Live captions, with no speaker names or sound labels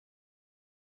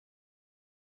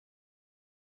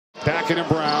Back into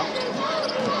Brown.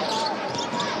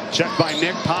 Checked by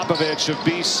Nick Popovich of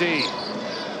BC.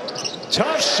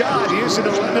 Tough shot using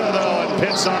the window though, and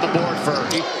Pitt's on the board for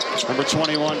number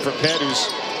 21 for Pitt, who's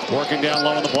working down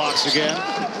low on the blocks again.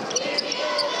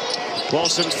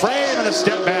 Wilson frame and a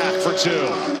step back for two.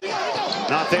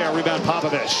 Not there. Rebound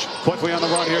Popovich. Quickly on the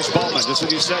run. Here's Bowman. Just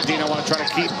as you said, Dean, I want to try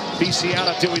to keep BC out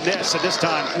of doing this. And this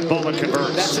time, Bowman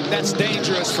converts. That's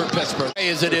dangerous for Pittsburgh,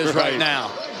 as it is right now.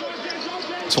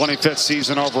 25th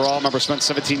season overall. Remember, spent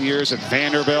 17 years at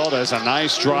Vanderbilt. As a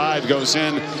nice drive goes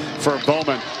in for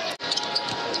Bowman.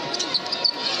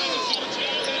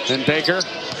 Then Baker.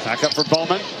 Back up for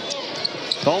Bowman.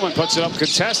 Bowman puts it up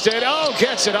contested. Oh,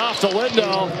 gets it off the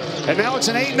window. And now it's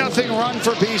an 8-0 run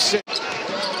for BC.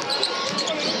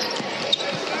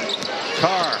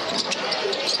 Carr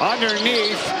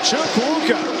underneath.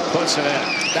 Chukwuka puts it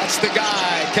in. That's the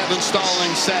guy Kevin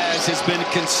Stalling says has been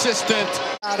consistent.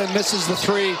 Out and misses the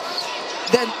three.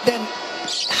 Then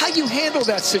how you handle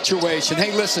that situation?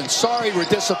 Hey, listen, sorry, we're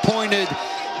disappointed.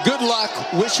 Good luck.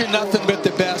 Wish you nothing but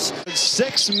the best.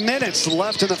 6 minutes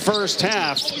left in the first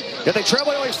half. Yet they trail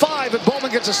by only 5, and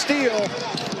Bowman gets a steal.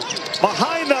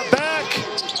 Behind the back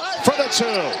for the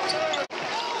two.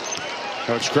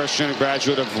 Coach Christian, a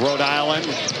graduate of Rhode Island.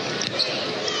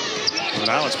 Rhode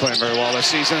Island's playing very well this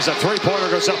season as a three-pointer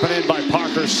goes up and in by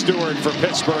Parker Stewart for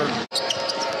Pittsburgh.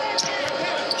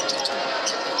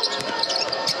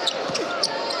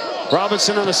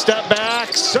 Robinson on the step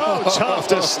back, so tough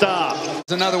to stop.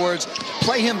 In other words,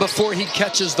 play him before he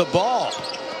catches the ball.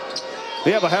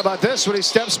 Yeah, but how about this when he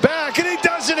steps back and he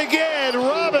does it again?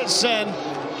 Robinson.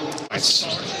 It's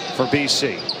for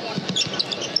BC.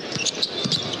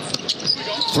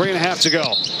 3.5 to go.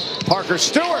 Parker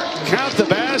Stewart count the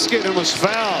basket and was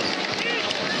fouled.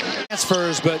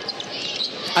 Transfers, but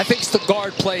I think the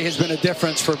guard play has been a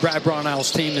difference for Brad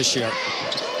Brownell's team this year.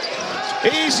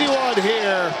 Easy one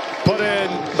here, put in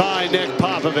by Nick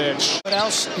Popovich. What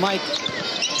else, Mike?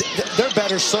 They're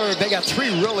better served. They got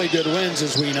 3 really good wins,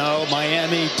 as we know.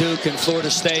 Miami, Duke, and Florida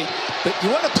State. But you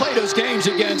want to play those games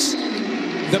against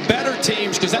the better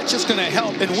teams because that's just going to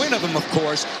help and win of them, of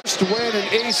course. To win an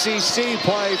ACC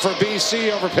play for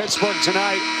BC over Pittsburgh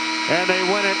tonight. And they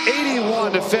win it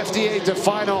 81-58 to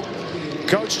final.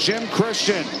 Coach Jim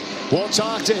Christian, we'll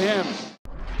talk to him.